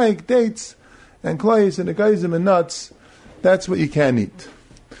 It's like dates and Klayis and Agazim and nuts. That's what you can eat.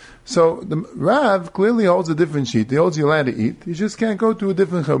 So the Rav clearly holds a different sheet. He holds you allowed to eat. You just can't go to a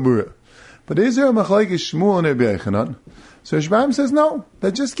different chabura. But is there a machlekes Shmuel and Rabbi Aharon? So Shmuel says no. They're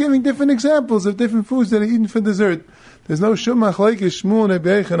just giving different examples of different foods that are eaten for dessert. There's no shum machlekes Shmuel and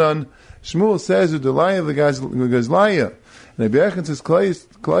Rabbi Aharon. Shmuel says Udalaya the Gazlaya. And Rabbi Aharon says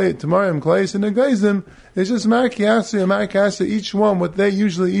Tamarim Klayis and Agazim. It's just Marikasa, each one what they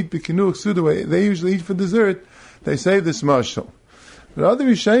usually eat b'kinuch suda, they usually eat for dessert. They say this mashal. But other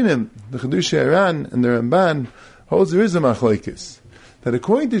Rishonim, the Chedush Aharon and the Ramban, holds there is a machlekes. That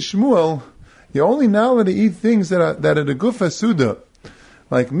according to Shmuel, you're only now allowed to eat things that are the gufa suda,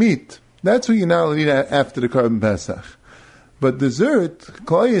 like meat. That's what you're now allowed to eat after the Korban Pesach. But dessert,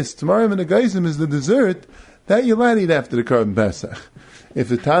 Kloyis, Tamarim and Agaisim is the dessert that you're allowed to eat after the Korban Pesach. If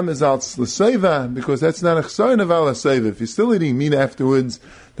the time is al l'seiva, because that's not a chsaron of al l'seiva. If you're still eating meat afterwards,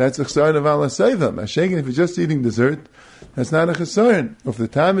 that's a chsaron of al l'seiva. Mashiach, if you're just eating dessert, that's not a chsaron. If the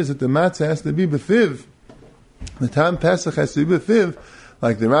time is that the matzah has to be befiv, the time Pesach has to be befiv,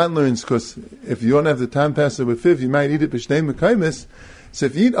 like the Ran learns, because if you don't have the time Pesach befiv, you might eat it b'shnei mekaymis. So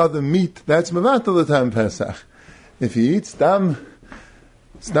if you eat other meat, that's mevatel the time Pesach. If you eat stam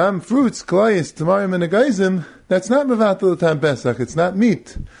fruits, kloyis, tamarim and agayzim, that's not mevatel the time Pesach. It's not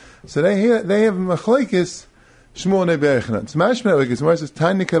meat. So they have machlekes shmur Rabbi Yochanan. It's mashma like it's more says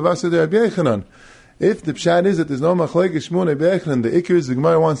tiny kavasa de Rabbi Yochanan. If the pshat is that there's no machlekes shmur Rabbi Yochanan, the ikir is the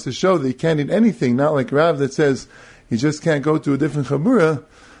Gemara wants to show that you can't eat anything, not like Rav that says you just can't go to a different chabura.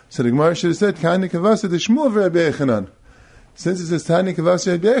 So the Gemara should have said tiny kavasa de shmur Rabbi Yochanan. Since it says tiny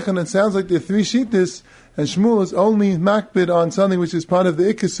kavasa de Rabbi Yochanan, it sounds like there are three shittas, and Shmuel is only makbid on something which is part of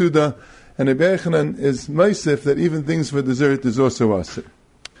the ikasuda, and Rabbi Yochanan is meisif that even things for dessert is also asir.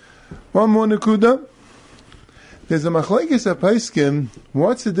 One more nekuda. There's a machlekes apaiskim.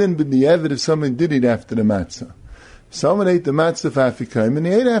 What's the din b'diavad if someone did eat after the matzah? Someone ate the matzah for afikaim and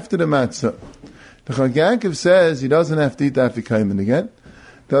he ate after the matzah. The Chag Yaakov says he doesn't have to eat the afikaim again.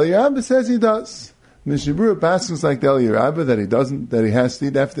 The Rabbi says he does. Mishabura passes like the Rabbi that he doesn't, that he has to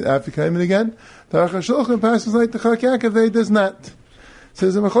eat after afikaim again. The Aruch HaShulchan passes like the Chag Yaakov that he does not. So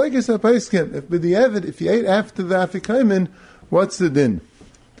there's a machlekes apaiskim. If b'diavad, if you ate after the afikaim, what's the din?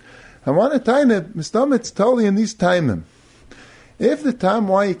 I want to tell you, Mistamit's totally in these timing. If the time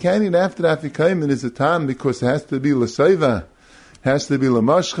why you can't eat after afikaim is a time because it has to be l'seiva, has to be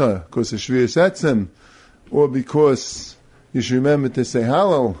l'mashcha, because it's shvir setzim, or because you should remember to say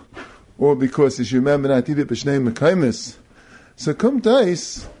halal, or because you should remember not to eat it b'shnei mekaymis. So come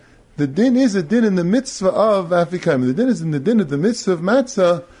tais, the din is a din in the mitzvah of afikaim. The din is in the din of the mitzvah of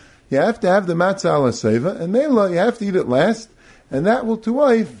matzah. You have to have the matzah ala seiva, and meila you have to eat it last, and that will to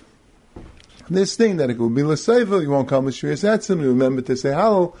wife this thing that it will be l'seiva, you won't come with shvir setzim, you remember to say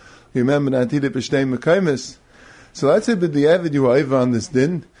halal, you remember not to eat it b'shnei mekaymis. So let's say b'diavad you were over on this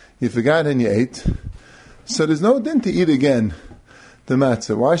din, you forgot and you ate. So there's no din to eat again the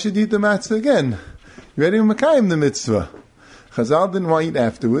matzah. Why should you eat the matzah again? You're ready to mekayim the mitzvah. Chazal didn't want to eat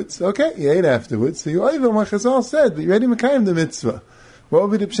afterwards. Okay, you ate afterwards, so you're over what Chazal said, but you're ready to mekayim the mitzvah. What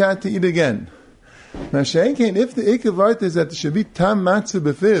would be the pshat to eat again? Now, Shein, if the ikar vart is that there should be tam matzah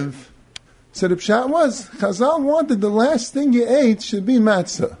befiv, so the pshat was, Chazal wanted the last thing you ate should be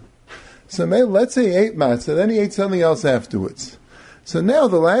matzah. So maybe, let's say he ate matzah, then he ate something else afterwards. So now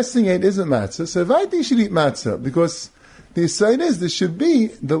the last thing he ate isn't matzah, so Vaiti should eat matzah, because the aside is, there should be,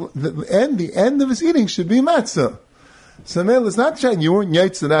 the end of his eating should be matzah. So maybe it's not chatting, you weren't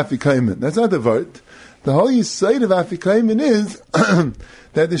yaitz and afikaimen. That's not the vart. The whole side of afikaimen is,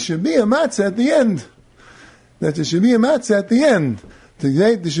 that there should be a matzah at the end. That there should be a matzah at the end.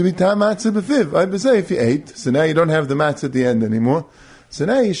 There should be tam matzah b'fiv. I say if you ate, so now you don't have the matzah at the end anymore. So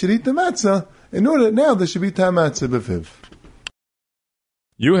now you should eat the matzah. In order now there should be tam matzah b'fiv.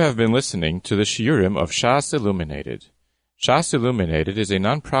 You have been listening to the Shiurim of Shas Illuminated. Shas Illuminated is a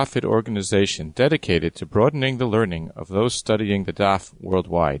non-profit organization dedicated to broadening the learning of those studying the Daf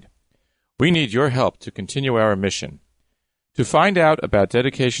worldwide. We need your help to continue our mission. To find out about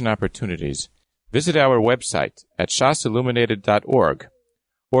dedication opportunities, visit our website at shasilluminated.org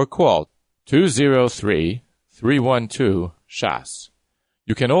or call 203-312-SHAS.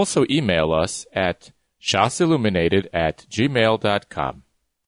 You can also email us at shasilluminated@gmail.com.